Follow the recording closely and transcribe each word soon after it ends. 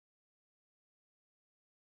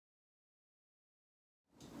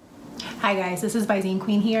Hi guys, this is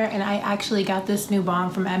VISINEQUEEN here, and I actually got this new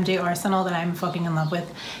bong from MJ Arsenal that I'm fucking in love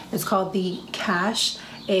with. It's called the Cash.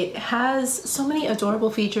 It has so many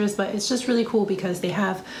adorable features, but it's just really cool because they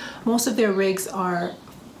have, most of their rigs are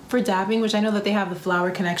for dabbing, which I know that they have the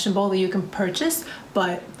flower connection bowl that you can purchase,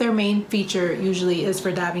 but their main feature usually is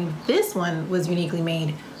for dabbing. This one was uniquely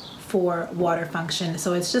made for water function,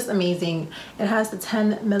 so it's just amazing. It has the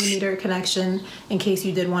 10mm connection in case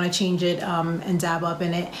you did want to change it and dab up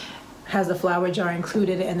in it. Has a flower jar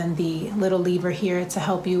included, and then the little lever here to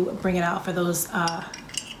help you bring it out for those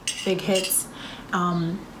big hits.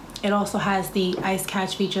 It also has the ice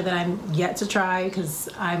catch feature that I'm yet to try because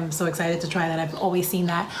I'm so excited to try that. I've always seen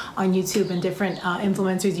that on YouTube and different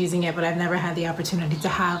influencers using it, but I've never had the opportunity to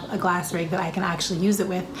have a glass rig that I can actually use it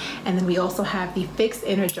with. And then we also have the fixed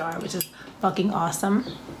inner jar, which is fucking awesome.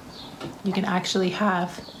 You can actually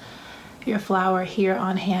have your flower here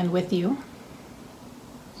on hand with you.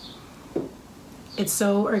 It's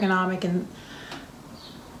so ergonomic and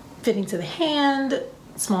fitting to the hand,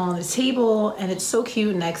 small on the table, and it's so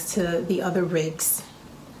cute next to the other rigs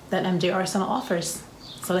that MJ Arsenal offers.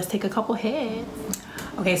 So let's take a couple hits.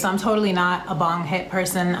 Okay, so I'm totally not a bong hit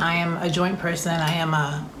person. I am a joint person. I am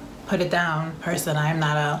a put it down person. I am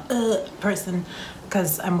not a person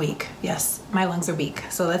because I'm weak. Yes, my lungs are weak.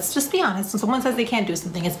 So let's just be honest. When someone says they can't do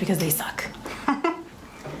something, it's because they suck.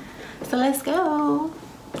 So let's go.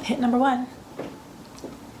 Hit number one.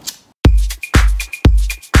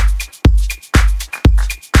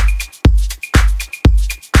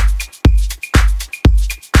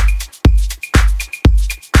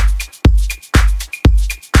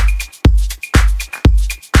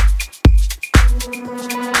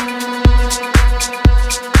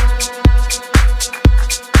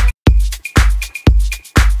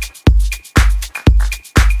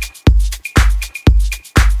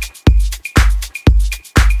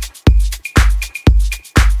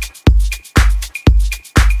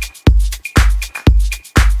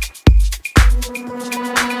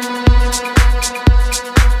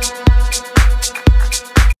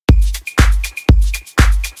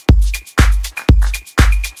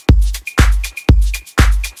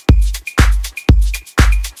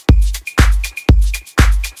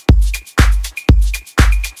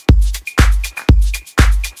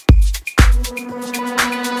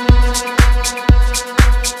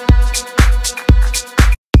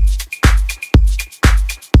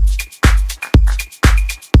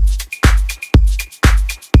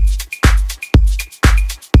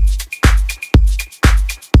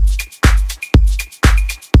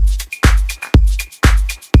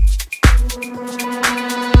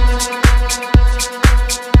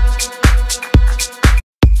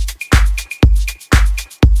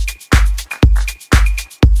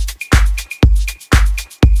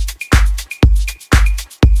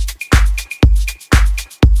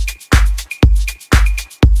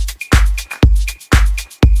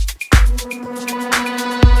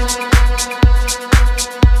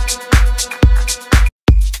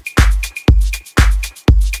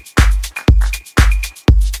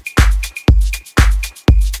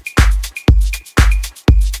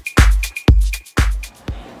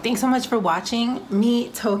 Thanks so much for watching me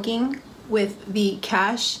toking with the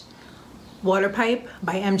Cash water pipe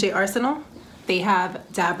by MJ Arsenal. They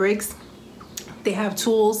have dab rigs, they have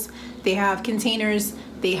tools, they have containers,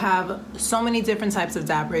 they have so many different types of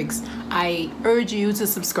dab rigs. I urge you to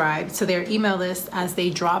subscribe to their email list as they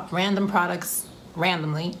drop random products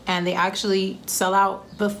randomly, and they actually sell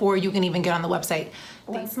out before you can even get on the website.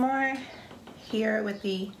 Once more, here with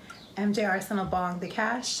the MJ Arsenal bong, the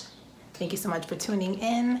Cash. Thank you so much for tuning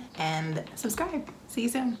in, and subscribe. See you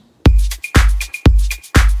soon.